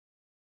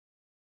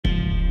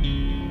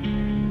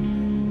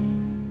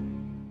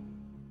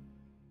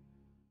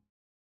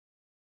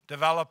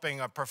developing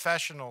a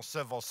professional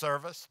civil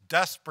service,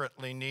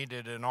 desperately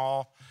needed in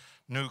all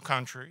new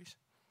countries.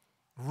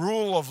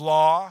 Rule of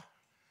law,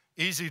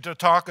 easy to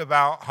talk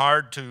about,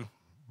 hard to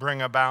bring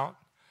about.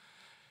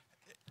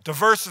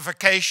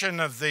 Diversification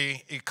of the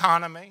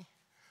economy,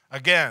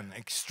 again,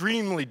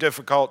 extremely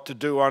difficult to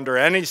do under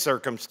any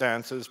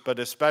circumstances, but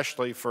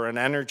especially for an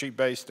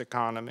energy-based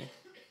economy.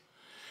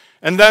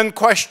 And then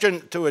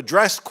to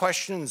address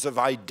questions of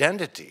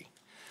identity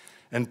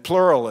and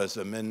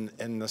pluralism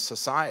in the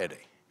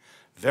society.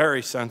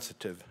 Very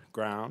sensitive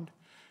ground.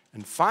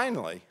 And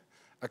finally,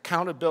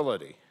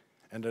 accountability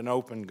and an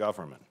open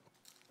government.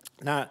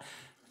 Now,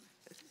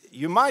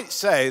 you might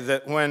say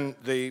that when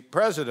the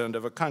president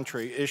of a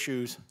country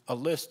issues a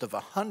list of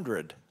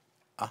 100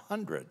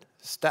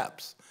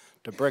 steps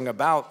to bring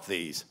about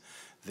these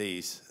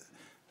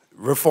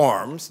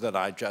reforms that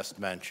I just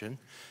mentioned,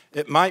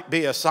 it might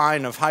be a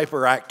sign of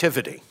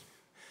hyperactivity.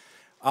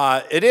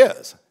 It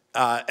is,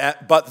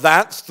 but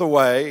that's the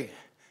way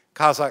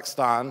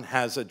Kazakhstan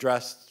has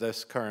addressed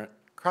this current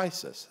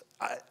crisis.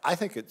 I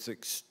think it's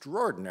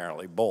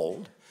extraordinarily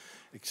bold,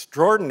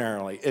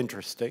 extraordinarily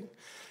interesting.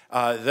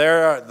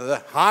 They're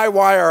the high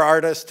wire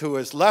artist who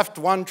has left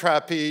one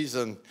trapeze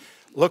and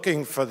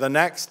looking for the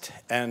next,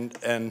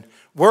 and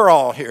we're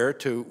all here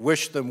to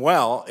wish them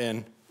well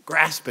in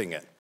grasping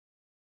it.